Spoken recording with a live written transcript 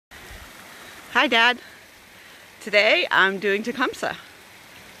Hi, Dad. Today I'm doing Tecumseh.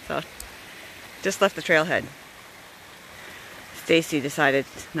 So, just left the trailhead. Stacy decided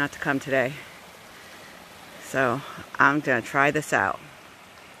not to come today. So, I'm gonna try this out.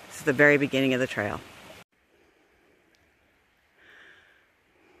 This is the very beginning of the trail.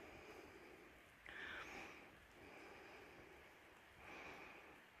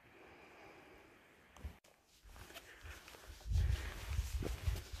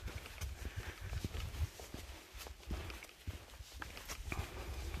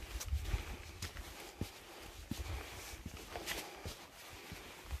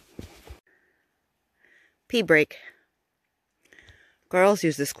 Pee break. Girls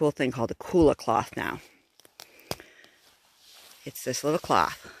use this cool thing called a cooler cloth now. It's this little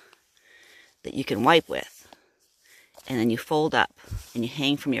cloth that you can wipe with, and then you fold up and you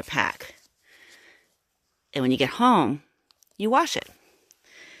hang from your pack. And when you get home, you wash it.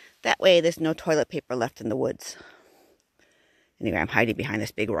 That way there's no toilet paper left in the woods. Anyway, I'm hiding behind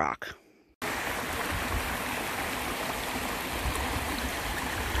this big rock.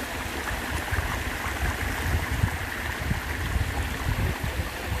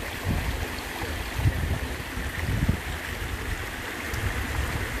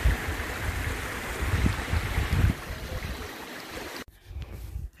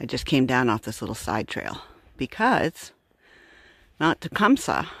 I just came down off this little side trail because Mount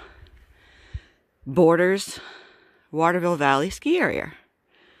Tecumseh borders Waterville Valley ski area.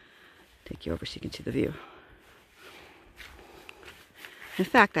 Take you over so you can see the view. In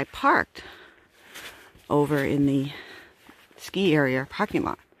fact, I parked over in the ski area parking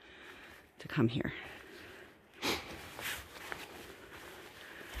lot to come here.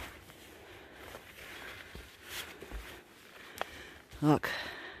 Look.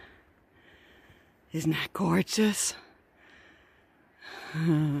 Isn't that gorgeous?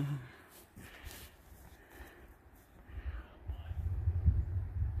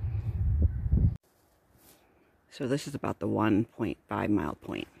 So this is about the 1.5 mile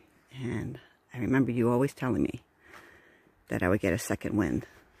point. And I remember you always telling me that I would get a second wind.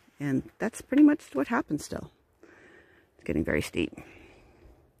 And that's pretty much what happened still. It's getting very steep.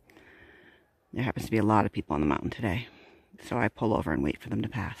 There happens to be a lot of people on the mountain today. So I pull over and wait for them to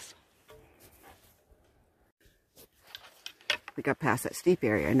pass. We got past that steep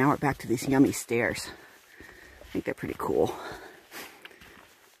area, and now we're back to these yummy stairs. I think they're pretty cool.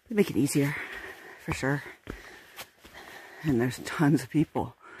 They make it easier, for sure. And there's tons of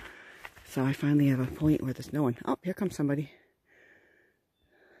people. So I finally have a point where there's no one. Oh, here comes somebody.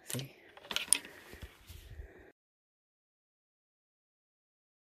 See?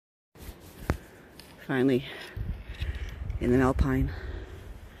 Finally, in an alpine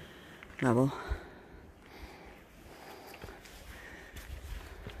level.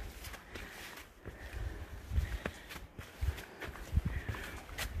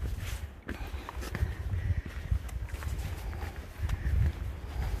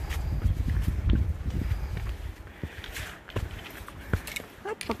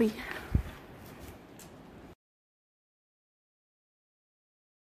 Puppy.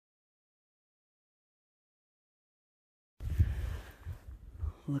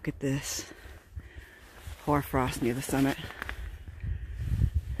 Look at this hoarfrost near the summit.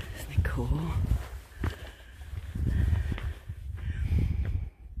 Isn't it cool?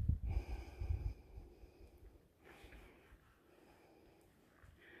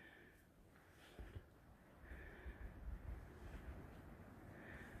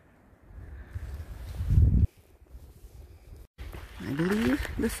 I believe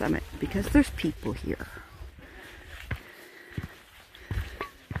the summit because there's people here.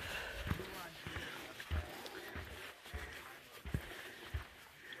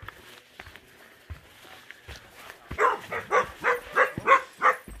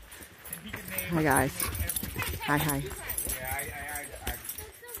 Hi guys. Hi, hi.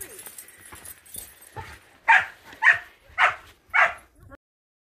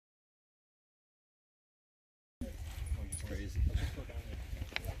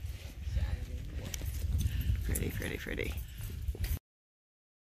 Pretty, pretty, pretty.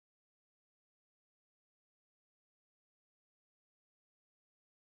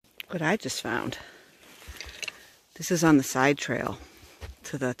 What I just found. This is on the side trail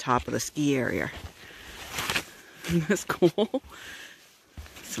to the top of the ski area. Isn't this cool?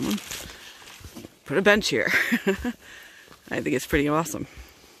 Someone put a bench here. I think it's pretty awesome.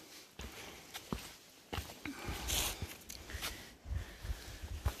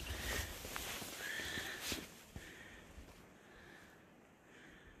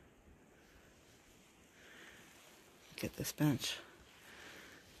 Look at this bench.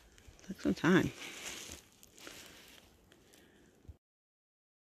 Took some time.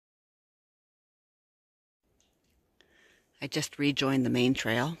 I just rejoined the main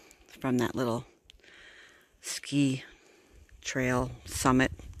trail from that little ski trail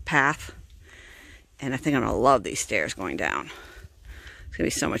summit path. And I think I'm going to love these stairs going down. It's going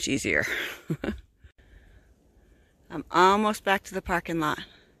to be so much easier. I'm almost back to the parking lot.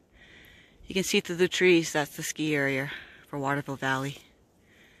 You can see through the trees, that's the ski area for Waterville Valley.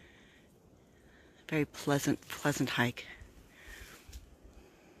 Very pleasant hike.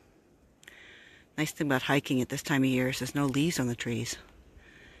 Nice thing about hiking at this time of year is there's no leaves on the trees.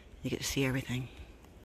 You get to see everything.